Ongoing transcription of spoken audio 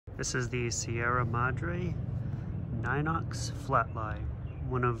This is the Sierra Madre Ninox flatlay,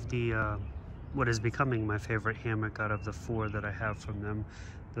 one of the what is becoming my favorite hammock out of the 4 that I have from them.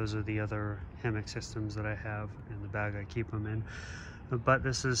 Those are the other hammock systems that I have in the bag I keep them in. But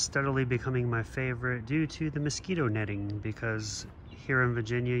this is steadily becoming my favorite due to the mosquito netting, because here in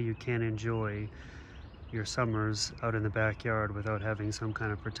Virginia you can't enjoy your summers out in the backyard without having some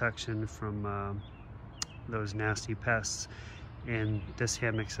kind of protection from those nasty pests. And this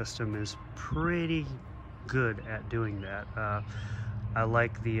hammock system is pretty good at doing that. I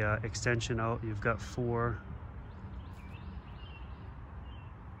like the extension out. You've got 4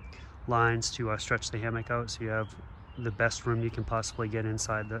 lines to stretch the hammock out, so you have the best room you can possibly get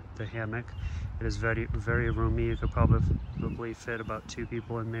inside the hammock. It is very, very roomy. You could probably fit about 2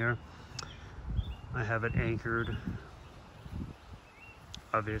 people in there. I have it anchored,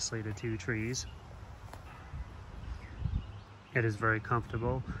 obviously, to 2 trees. It is very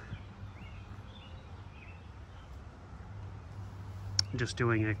comfortable. Just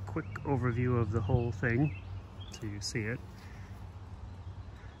doing a quick overview of the whole thing so you see it.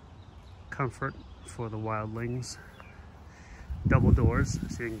 Comfort for the wildlings. Double doors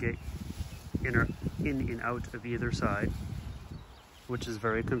so you can get in and out of either side, which is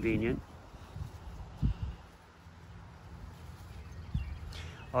very convenient.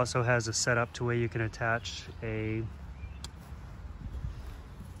 Also has a setup to where you can attach a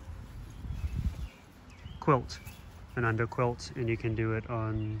quilt, an under quilt, and you can do it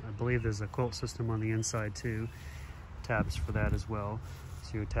on, I believe there's a quilt system on the inside too, tabs for that as well.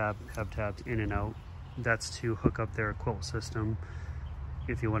 So you have tabs in and out. That's to hook up their quilt system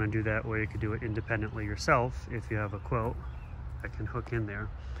if you want to do that, or you could do it independently yourself if you have a quilt that can hook in there.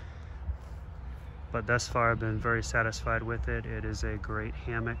 But thus far I've been very satisfied with it. It is a great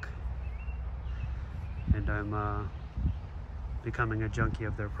hammock, and I'm becoming a junkie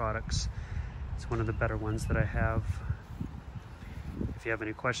of their products. It's one of the better ones that I have. If you have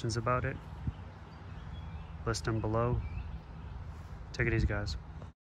any questions about it, list them below. Take it easy, guys.